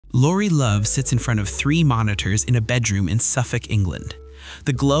Lori Love sits in front of 3 monitors in a bedroom in Suffolk, England.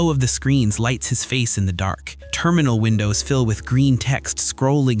 The glow of the screens lights his face in the dark. Terminal windows fill with green text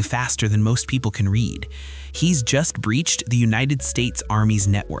scrolling faster than most people can read. He's just breached the United States Army's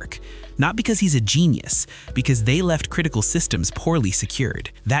network. Not because he's a genius, because they left critical systems poorly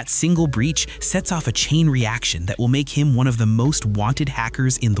secured. That single breach sets off a chain reaction that will make him one of the most wanted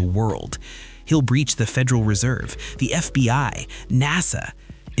hackers in the world. He'll breach the Federal Reserve, the FBI, NASA.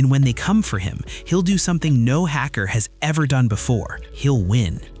 And when they come for him, he'll do something no hacker has ever done before. He'll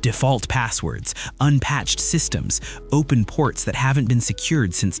win. Default passwords, unpatched systems, open ports that haven't been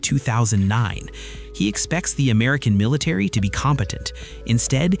secured since 2009. He expects the American military to be competent.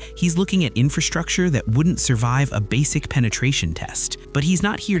 Instead, he's looking at infrastructure that wouldn't survive a basic penetration test. But he's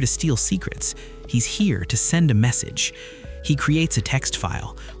not here to steal secrets. He's here to send a message. He creates a text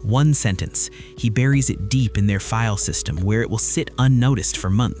file, 1 sentence. He buries it deep in their file system where it will sit unnoticed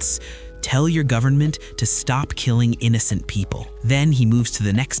for months. Tell your government to stop killing innocent people. Then he moves to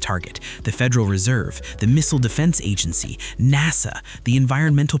the next target, the Federal Reserve, the Missile Defense Agency, NASA, the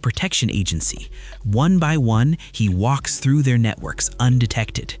Environmental Protection Agency. One by one, he walks through their networks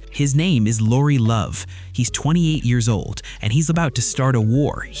undetected. His name is Lori Love. He's 28 years old, and he's about to start a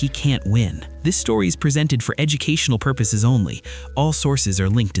war he can't win. This story is presented for educational purposes only. All sources are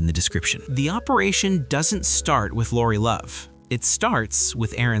linked in the description. The operation doesn't start with Lori Love. It starts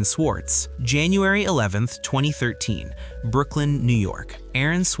with Aaron Swartz. January 11th, 2013, Brooklyn, New York.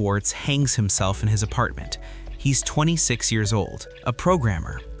 Aaron Swartz hangs himself in his apartment. He's 26 years old, a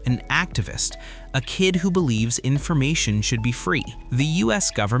programmer, an activist, a kid who believes information should be free. The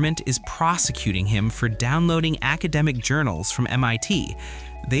US government is prosecuting him for downloading academic journals from MIT.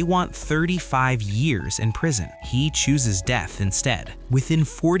 They want 35 years in prison. He chooses death instead. Within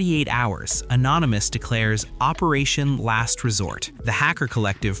 48 hours, Anonymous declares Operation Last Resort. The hacker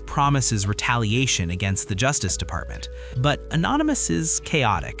collective promises retaliation against the Justice Department. But Anonymous is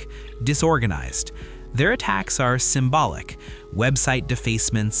chaotic, disorganized. Their attacks are symbolic: website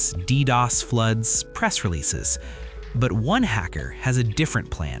defacements, DDoS floods, press releases. But one hacker has a different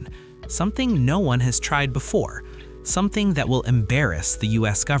plan, something no one has tried before. Something that will embarrass the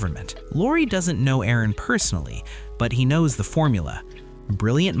US government. Lori doesn't know Aaron personally, but he knows the formula.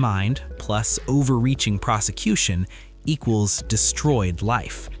 Brilliant mind plus overreaching prosecution equals destroyed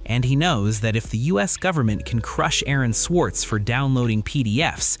life. And he knows that if the US government can crush Aaron Swartz for downloading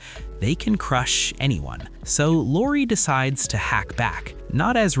PDFs, they can crush anyone. So Lori decides to hack back,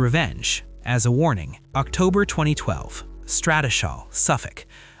 not as revenge, as a warning. October 2012, Stratashall, Suffolk,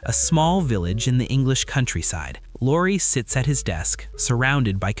 a small village in the English countryside. Lori sits at his desk,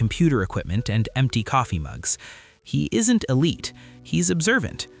 surrounded by computer equipment and empty coffee mugs. He isn't elite, he's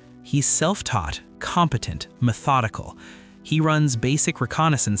observant. He's self-taught, competent, methodical. He runs basic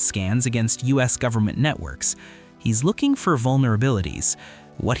reconnaissance scans against US government networks. He's looking for vulnerabilities.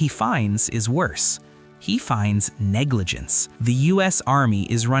 What he finds is worse. He finds negligence. The US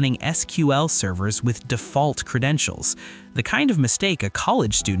Army is running SQL servers with default credentials, the kind of mistake a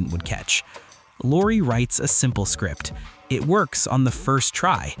college student would catch. Lori writes a simple script. It works on the first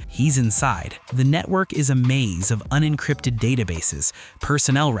try. He's inside. The network is a maze of unencrypted databases,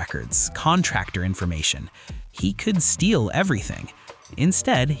 personnel records, contractor information. He could steal everything.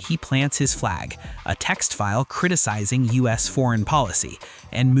 Instead, he plants his flag, a text file criticizing US foreign policy,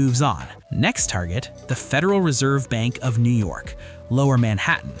 and moves on. Next target, the Federal Reserve Bank of New York, Lower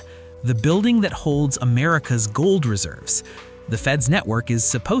Manhattan, the building that holds America's gold reserves. The Fed's network is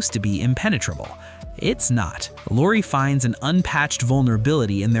supposed to be impenetrable. It's not. Lori finds an unpatched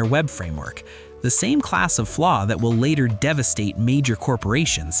vulnerability in their web framework, the same class of flaw that will later devastate major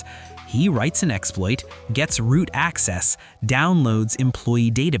corporations. He writes an exploit, gets root access, downloads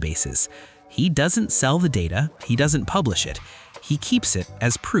employee databases. He doesn't sell the data, he doesn't publish it. He keeps it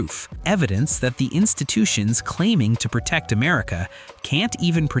as proof, evidence that the institutions claiming to protect America can't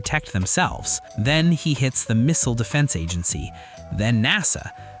even protect themselves. Then he hits the Missile Defense Agency, then NASA,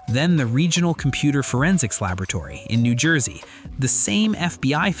 then the Regional Computer Forensics Laboratory in New Jersey, the same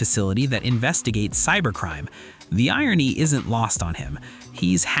FBI facility that investigates cybercrime. The irony isn't lost on him.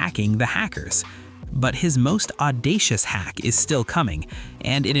 He's hacking the hackers. But his most audacious hack is still coming,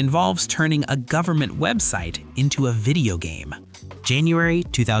 and it involves turning a government website into a video game. January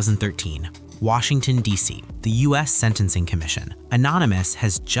 2013, Washington, D.C., the U.S. Sentencing Commission. Anonymous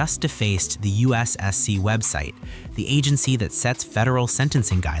has just defaced the USSC website, the agency that sets federal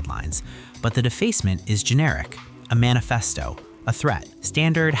sentencing guidelines, but the defacement is generic, a manifesto, a threat,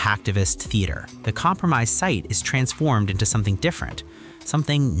 standard hacktivist theater. The compromised site is transformed into something different,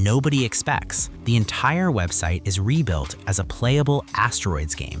 something nobody expects. The entire website is rebuilt as a playable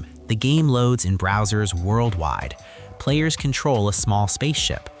asteroids game. The game loads in browsers worldwide. Players control a small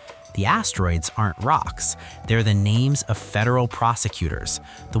spaceship. The asteroids aren't rocks. They're the names of federal prosecutors,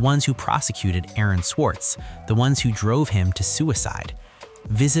 the ones who prosecuted Aaron Swartz, the ones who drove him to suicide.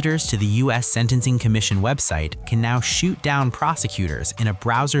 Visitors to the U.S. Sentencing Commission website can now shoot down prosecutors in a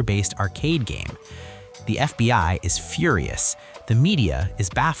browser-based arcade game. The FBI is furious. The media is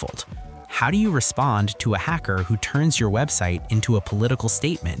baffled. How do you respond to a hacker who turns your website into a political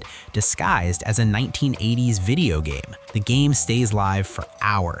statement disguised as a 1980s video game? The game stays live for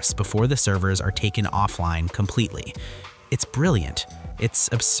hours before the servers are taken offline completely. It's brilliant. It's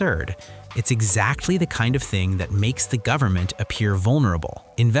absurd. It's exactly the kind of thing that makes the government appear vulnerable.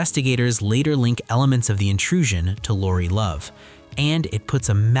 Investigators later link elements of the intrusion to Lori Love, and it puts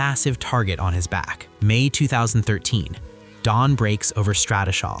a massive target on his back. May 2013. Dawn breaks over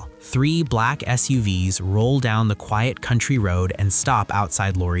Stratashall. 3 black SUVs roll down the quiet country road and stop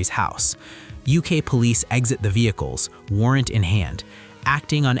outside Lori's house. UK police exit the vehicles, warrant in hand,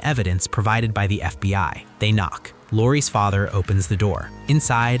 acting on evidence provided by the FBI. They knock. Lori's father opens the door.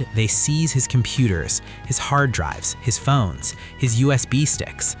 Inside, they seize his computers, his hard drives, his phones, his USB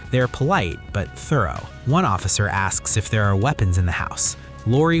sticks. They're polite, but thorough. One officer asks if there are weapons in the house.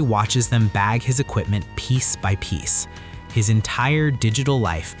 Lori watches them bag his equipment piece by piece. His entire digital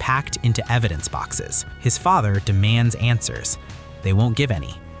life packed into evidence boxes. His father demands answers. They won't give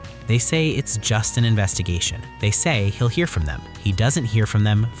any. They say it's just an investigation. They say he'll hear from them. He doesn't hear from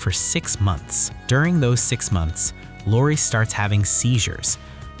them for 6 months. During those 6 months, Lori starts having seizures.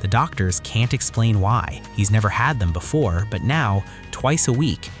 The doctors can't explain why. He's never had them before, but now, twice a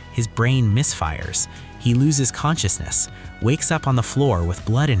week, his brain misfires. He loses consciousness, wakes up on the floor with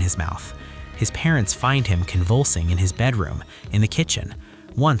blood in his mouth. His parents find him convulsing in his bedroom, in the kitchen,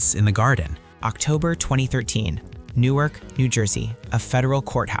 once in the garden. October 2013, Newark, New Jersey, a federal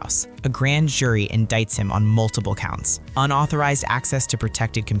courthouse. A grand jury indicts him on multiple counts. Unauthorized access to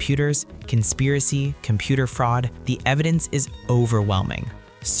protected computers, conspiracy, computer fraud. The evidence is overwhelming.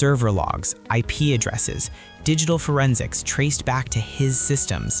 Server logs, IP addresses, digital forensics traced back to his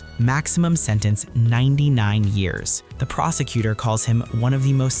systems. Maximum sentence 99 years. The prosecutor calls him one of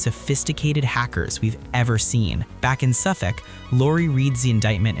the most sophisticated hackers we've ever seen. Back in Suffolk, Lori reads the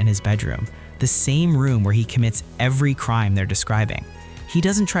indictment in his bedroom, the same room where he commits every crime they're describing. He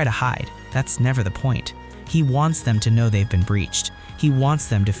doesn't try to hide. That's never the point. He wants them to know they've been breached. He wants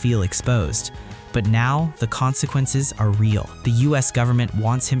them to feel exposed. But now, the consequences are real. The US government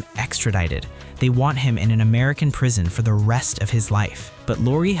wants him extradited. They want him in an American prison for the rest of his life. But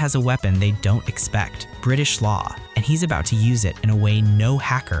Lori has a weapon they don't expect, British law, and he's about to use it in a way no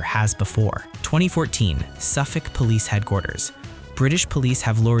hacker has before. 2014, Suffolk Police Headquarters. British police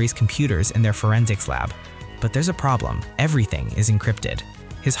have Lori's computers in their forensics lab. But there's a problem. Everything is encrypted.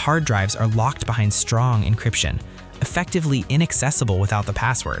 His hard drives are locked behind strong encryption, effectively inaccessible without the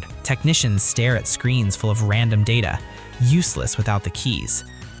password. Technicians stare at screens full of random data, useless without the keys.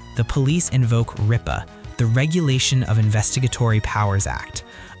 The police invoke RIPA, the Regulation of Investigatory Powers Act,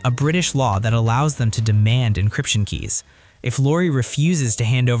 a British law that allows them to demand encryption keys. If Lori refuses to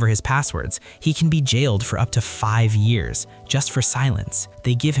hand over his passwords, he can be jailed for up to 5 years, just for silence.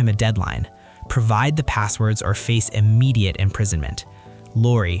 They give him a deadline: provide the passwords or face immediate imprisonment.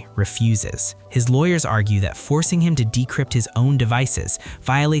 Lori refuses. His lawyers argue that forcing him to decrypt his own devices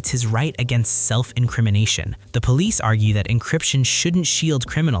violates his right against self-incrimination. The police argue that encryption shouldn't shield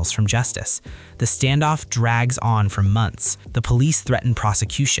criminals from justice. The standoff drags on for months. The police threaten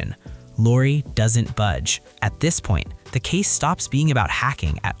prosecution. Lori doesn't budge. At this point, the case stops being about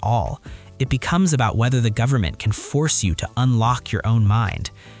hacking at all. It becomes about whether the government can force you to unlock your own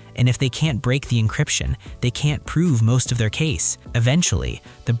mind. And if they can't break the encryption, they can't prove most of their case. Eventually,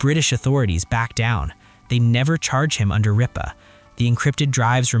 the British authorities back down. They never charge him under RIPA. The encrypted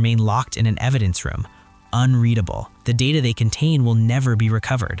drives remain locked in an evidence room, unreadable. The data they contain will never be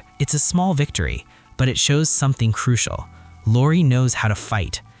recovered. It's a small victory, but it shows something crucial. Lori knows how to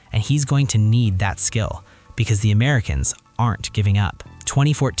fight, and he's going to need that skill, because the Americans aren't giving up.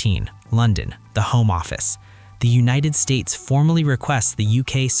 2014, London, the Home Office. The United States formally requests the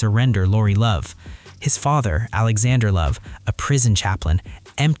UK surrender Lori Love. His father, Alexander Love, a prison chaplain,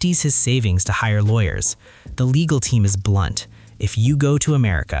 empties his savings to hire lawyers. The legal team is blunt. If you go to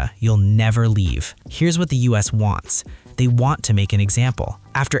America, you'll never leave. Here's what the US wants. They want to make an example.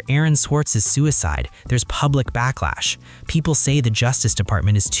 After Aaron Swartz's suicide, there's public backlash. People say the Justice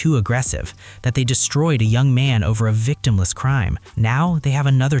Department is too aggressive, that they destroyed a young man over a victimless crime. Now they have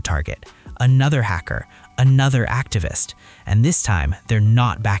another target, another hacker, another activist. And this time, they're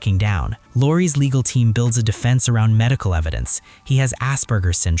not backing down. Lori's legal team builds a defense around medical evidence. He has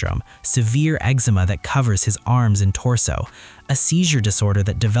Asperger's syndrome, severe eczema that covers his arms and torso, a seizure disorder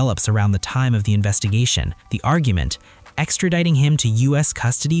that develops around the time of the investigation. The argument: extraditing him to U.S.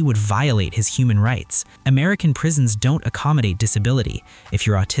 custody would violate his human rights. American prisons don't accommodate disability. If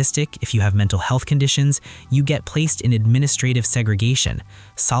you're autistic, if you have mental health conditions, you get placed in administrative segregation,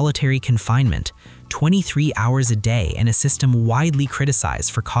 solitary confinement, 23 hours a day, and a system widely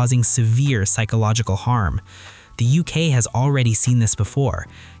criticized for causing severe psychological harm. The UK has already seen this before.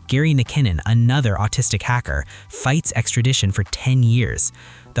 Gary McKinnon, another autistic hacker, fights extradition for 10 years.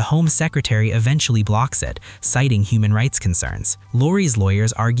 The Home Secretary eventually blocks it, citing human rights concerns. Lori's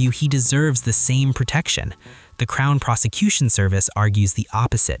lawyers argue he deserves the same protection. The Crown Prosecution Service argues the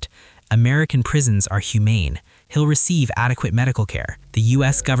opposite. American prisons are humane. He'll receive adequate medical care. The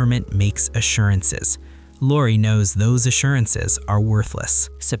US government makes assurances. Lori knows those assurances are worthless.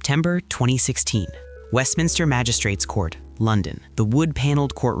 September 2016. Westminster Magistrates Court, London. The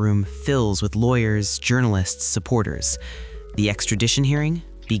wood-paneled courtroom fills with lawyers, journalists, supporters. The extradition hearing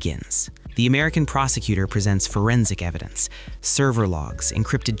begins. The American prosecutor presents forensic evidence, server logs,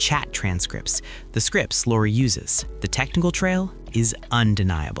 encrypted chat transcripts, the scripts Lori uses. The technical trail is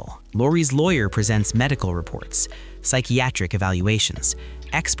undeniable. Lori's lawyer presents medical reports, psychiatric evaluations,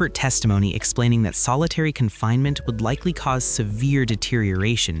 expert testimony explaining that solitary confinement would likely cause severe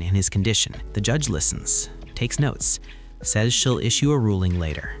deterioration in his condition. The judge listens, takes notes, says she'll issue a ruling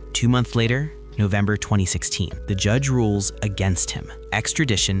later. 2 months later, November 2016, the judge rules against him.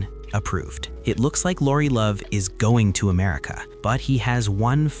 Extradition approved. It looks like Lori Love is going to America, but he has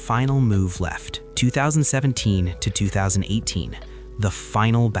one final move left. 2017 to 2018, the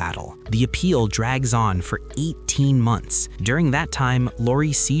final battle. The appeal drags on for 18 months. During that time,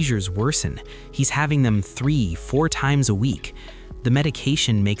 Lori's seizures worsen. He's having them 3-4 times a week. The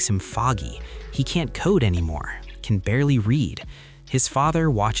medication makes him foggy. He can't code anymore, can barely read. His father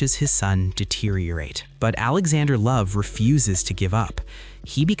watches his son deteriorate, but Alexander Love refuses to give up.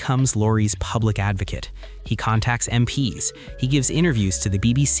 He becomes Lori's public advocate. He contacts MPs. He gives interviews to the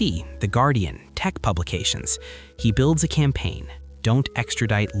BBC, The Guardian, tech publications. He builds a campaign. Don't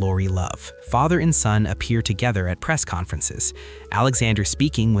extradite Lori Love. Father and son appear together at press conferences, Alexander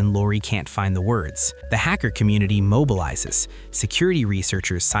speaking when Lori can't find the words. The hacker community mobilizes. Security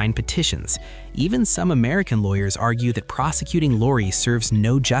researchers sign petitions. Even some American lawyers argue that prosecuting Lori serves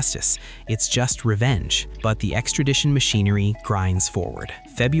no justice, it's just revenge. But the extradition machinery grinds forward.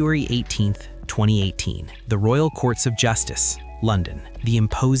 February 18th, 2018. The Royal Courts of Justice, London, the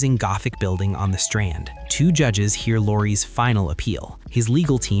imposing Gothic building on the Strand. 2 judges hear Lori's final appeal. His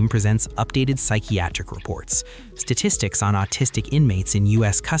legal team presents updated psychiatric reports, statistics on autistic inmates in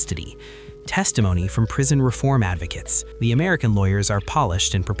U.S. custody, testimony from prison reform advocates. The American lawyers are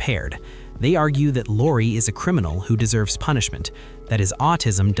polished and prepared. They argue that Lori is a criminal who deserves punishment, that his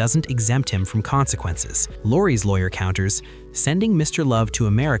autism doesn't exempt him from consequences. Lori's lawyer counters, sending Mr. Love to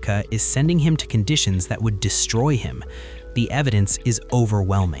America is sending him to conditions that would destroy him. The evidence is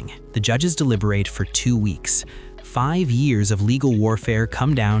overwhelming. The judges deliberate for 2 weeks. 5 years of legal warfare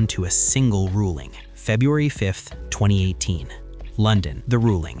come down to a single ruling. February 5th, 2018. London, the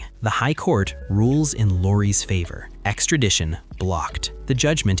ruling. The High Court rules in Lori's favor. Extradition blocked. The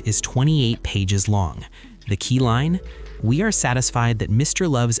judgment is 28 pages long. The key line: we are satisfied that Mr.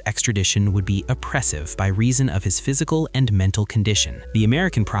 Love's extradition would be oppressive by reason of his physical and mental condition. The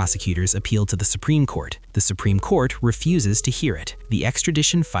American prosecutors appeal to the Supreme Court. The Supreme Court refuses to hear it. The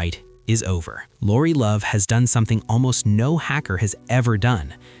extradition fight is over. Lori Love has done something almost no hacker has ever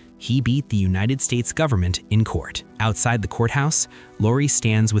done. He beat the United States government in court. Outside the courthouse, Lori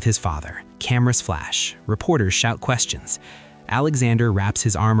stands with his father. Cameras flash. Reporters shout questions. Alexander wraps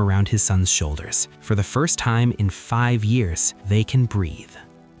his arm around his son's shoulders. For the first time in 5 years, they can breathe.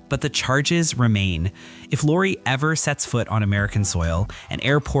 But the charges remain. If Lori ever sets foot on American soil, an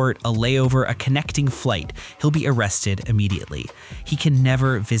airport, a layover, a connecting flight, he'll be arrested immediately. He can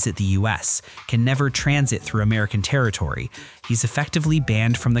never visit the US, can never transit through American territory. He's effectively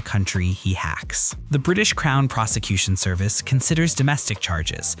banned from the country he hacks. The British Crown Prosecution Service considers domestic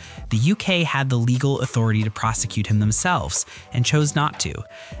charges. The UK had the legal authority to prosecute him themselves and chose not to.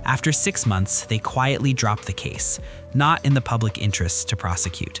 After 6 months, they quietly dropped the case. Not in the public interest to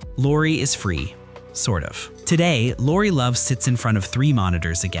prosecute. Lori is free. Sort of. Today, Lori Love sits in front of 3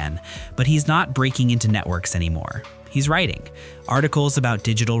 monitors again, but he's not breaking into networks anymore. He's writing articles about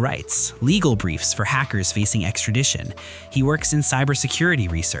digital rights, legal briefs for hackers facing extradition. He works in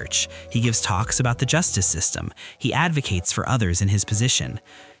cybersecurity research. He gives talks about the justice system. He advocates for others in his position.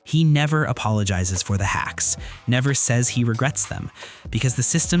 He never apologizes for the hacks, never says he regrets them, because the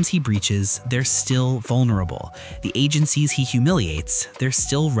systems he breaches, they're still vulnerable. The agencies he humiliates, they're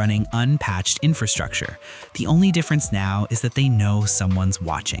still running unpatched infrastructure. The only difference now is that they know someone's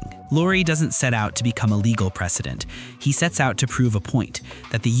watching. Lori doesn't set out to become a legal precedent. He sets out to prove a point,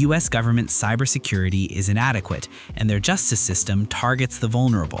 that the US government's cybersecurity is inadequate, and their justice system targets the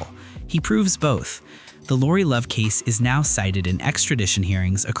vulnerable. He proves both. The Lori Love case is now cited in extradition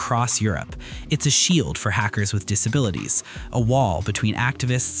hearings across Europe. It's a shield for hackers with disabilities, a wall between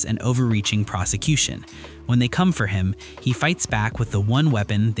activists and overreaching prosecution. When they come for him, he fights back with the one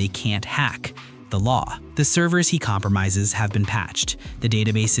weapon they can't hack: the law. The servers he compromises have been patched, the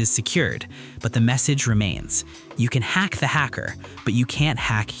database is secured, but the message remains. You can hack the hacker, but you can't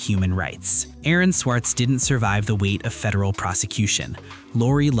hack human rights. Aaron Swartz didn't survive the weight of federal prosecution.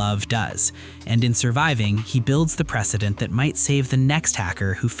 Lori Love does, and in surviving, he builds the precedent that might save the next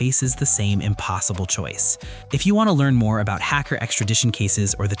hacker who faces the same impossible choice. If you want to learn more about hacker extradition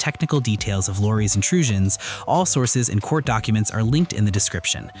cases or the technical details of Lori's intrusions, all sources and court documents are linked in the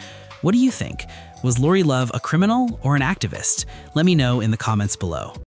description. What do you think? Was Lori Love a criminal or an activist? Let me know in the comments below.